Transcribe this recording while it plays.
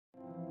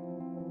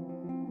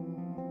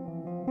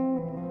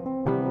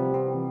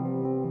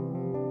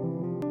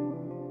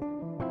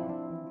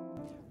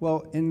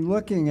Well, in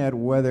looking at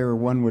whether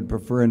one would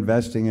prefer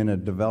investing in a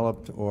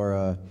developed or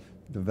a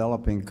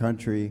developing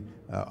country,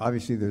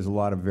 obviously there's a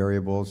lot of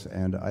variables,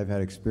 and I've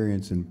had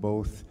experience in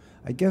both.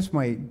 I guess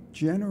my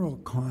general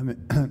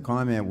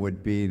comment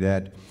would be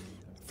that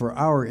for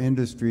our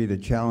industry, the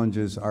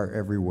challenges are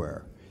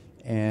everywhere,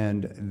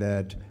 and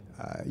that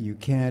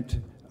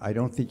I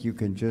don't think you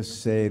can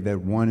just say that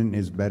one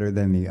is better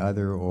than the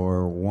other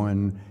or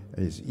one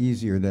is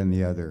easier than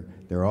the other.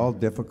 They're all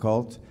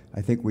difficult.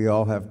 I think we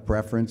all have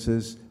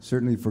preferences.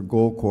 Certainly for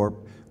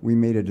Goldcorp, we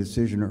made a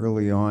decision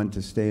early on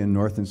to stay in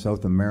North and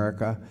South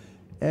America.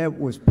 It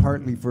was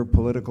partly for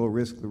political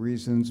risk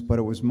reasons, but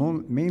it was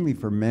mainly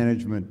for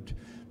management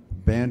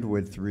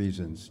bandwidth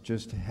reasons.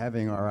 Just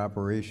having our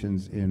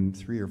operations in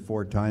 3 or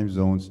 4 time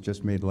zones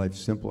just made life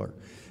simpler.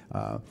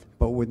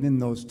 But within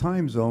those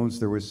time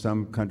zones, there were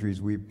some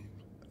countries we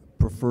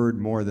preferred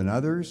more than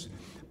others.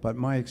 But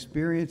my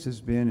experience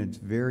has been it's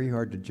very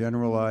hard to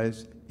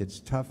generalize. It's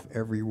tough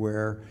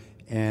everywhere.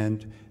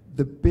 And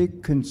the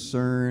big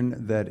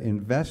concern that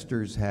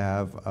investors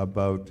have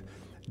about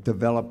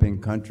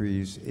developing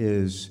countries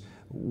is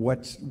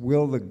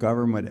will the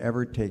government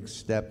ever take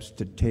steps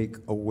to take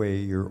away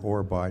your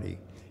ore body?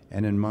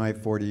 And in my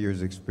 40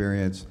 years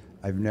experience,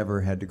 I've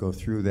never had to go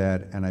through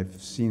that, and I've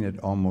seen it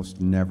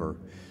almost never.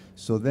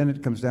 So then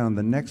it comes down,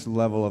 the next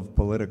level of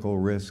political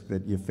risk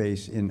that you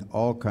face in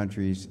all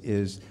countries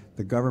is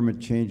the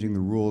government changing the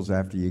rules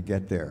after you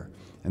get there.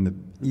 And the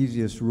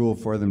easiest rule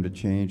for them to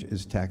change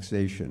is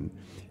taxation.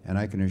 And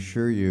I can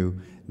assure you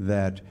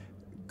that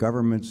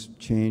governments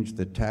change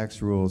the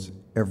tax rules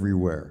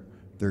everywhere.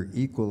 They're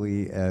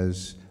equally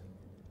as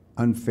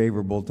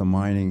unfavorable to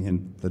mining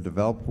in the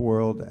developed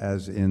world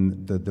as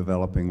in the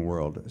developing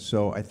world.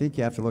 So I think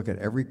you have to look at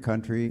every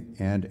country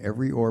and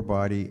every ore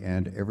body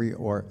and every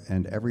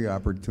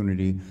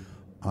opportunity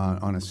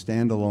on a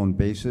standalone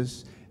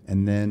basis,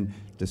 and then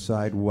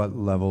decide what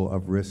level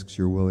of risks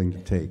you're willing to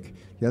take.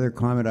 The other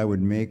comment I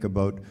would make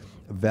about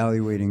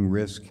evaluating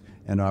risk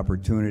and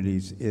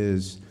opportunities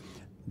is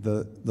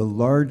the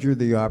larger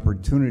the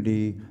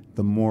opportunity,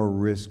 the more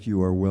risk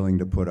you are willing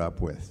to put up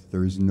with.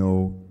 There is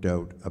no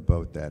doubt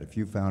about that. If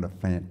you found a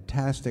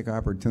fantastic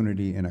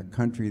opportunity in a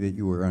country that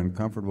you were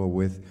uncomfortable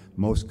with,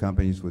 most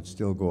companies would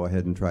still go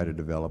ahead and try to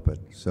develop it.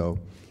 So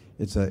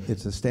it's a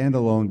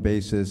standalone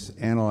basis.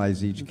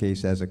 Analyze each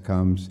case as it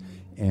comes,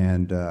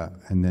 and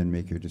then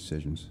make your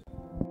decisions.